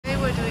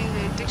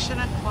Addiction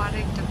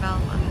Aquatic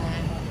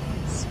Development.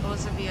 It's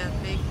supposed to be a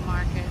big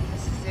market.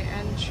 This is the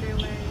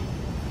entryway.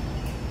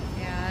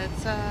 Yeah,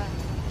 it's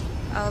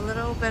a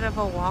little bit of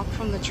a walk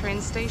from the train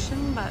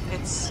station, but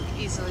it's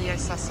easily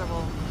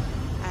accessible.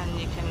 And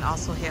you can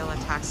also hail a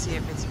taxi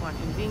if it's more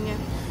convenient.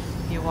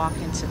 You walk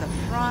into the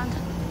front.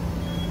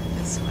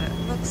 This is what it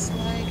looks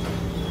like.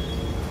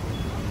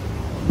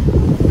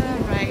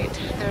 Alright,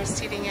 there's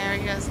seating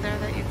areas there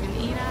that you can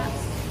eat at.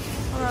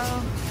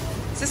 Hello.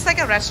 Is this like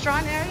a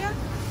restaurant area?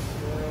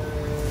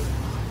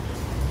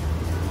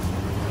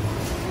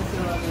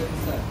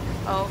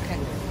 Oh, okay.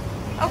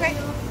 Okay.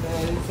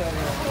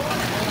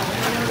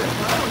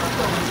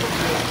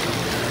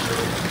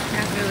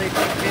 Can't really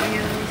take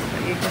videos,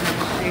 but you can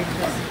actually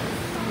just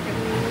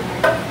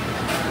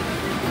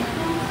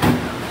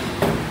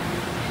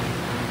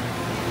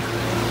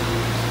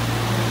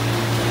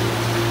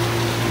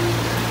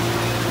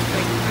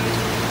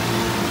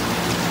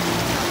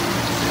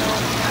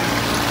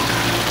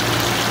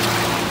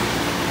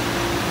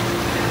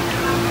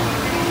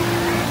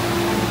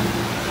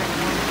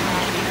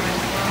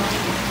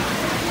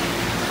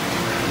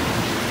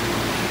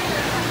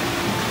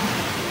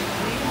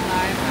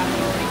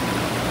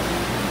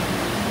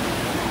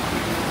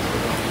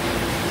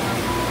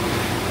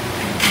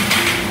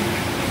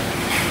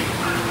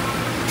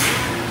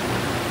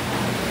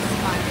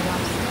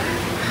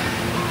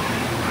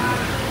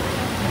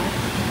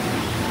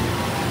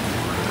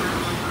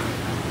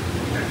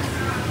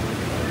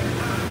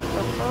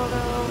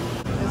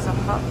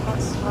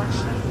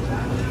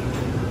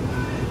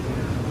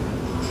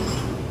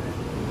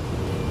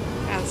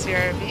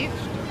your beef.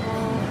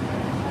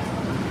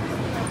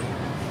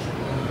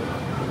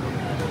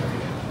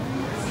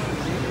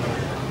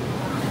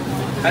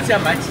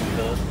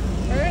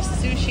 First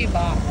sushi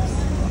box.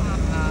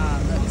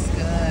 Looks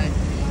good.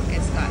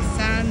 It's got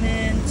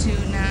salmon,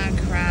 tuna,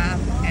 crab,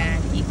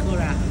 and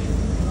ikura.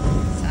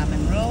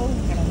 Salmon roll.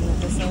 Gonna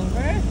move this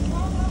over.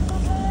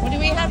 What do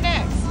we have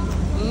next?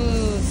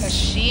 Ooh,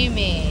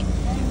 sashimi.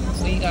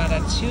 We got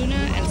a tuna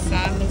and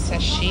salmon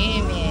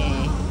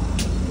sashimi.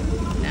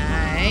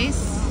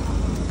 Nice.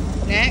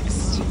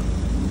 Next,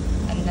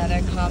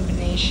 another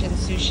combination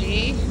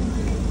sushi,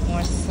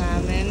 more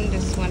salmon.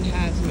 This one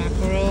has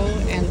mackerel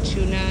and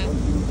tuna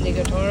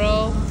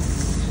negatoro,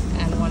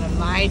 and one of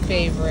my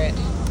favorite,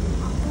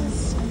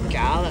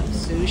 scallop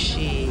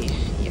sushi.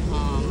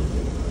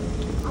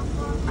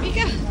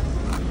 Yum.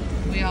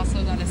 We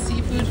also got a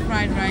seafood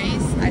fried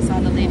rice. I saw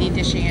the lady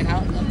dishing it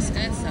out. It looks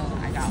good, so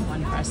I got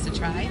one for us to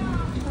try.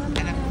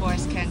 And of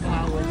course, can't go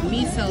out with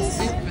miso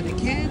soup for the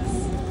kids.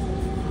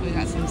 We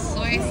got some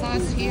soy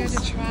sauce here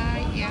to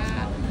try,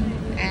 yeah,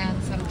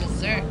 and some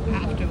dessert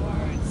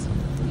afterwards.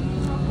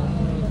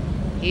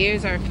 Ooh.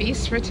 Here's our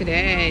feast for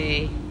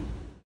today.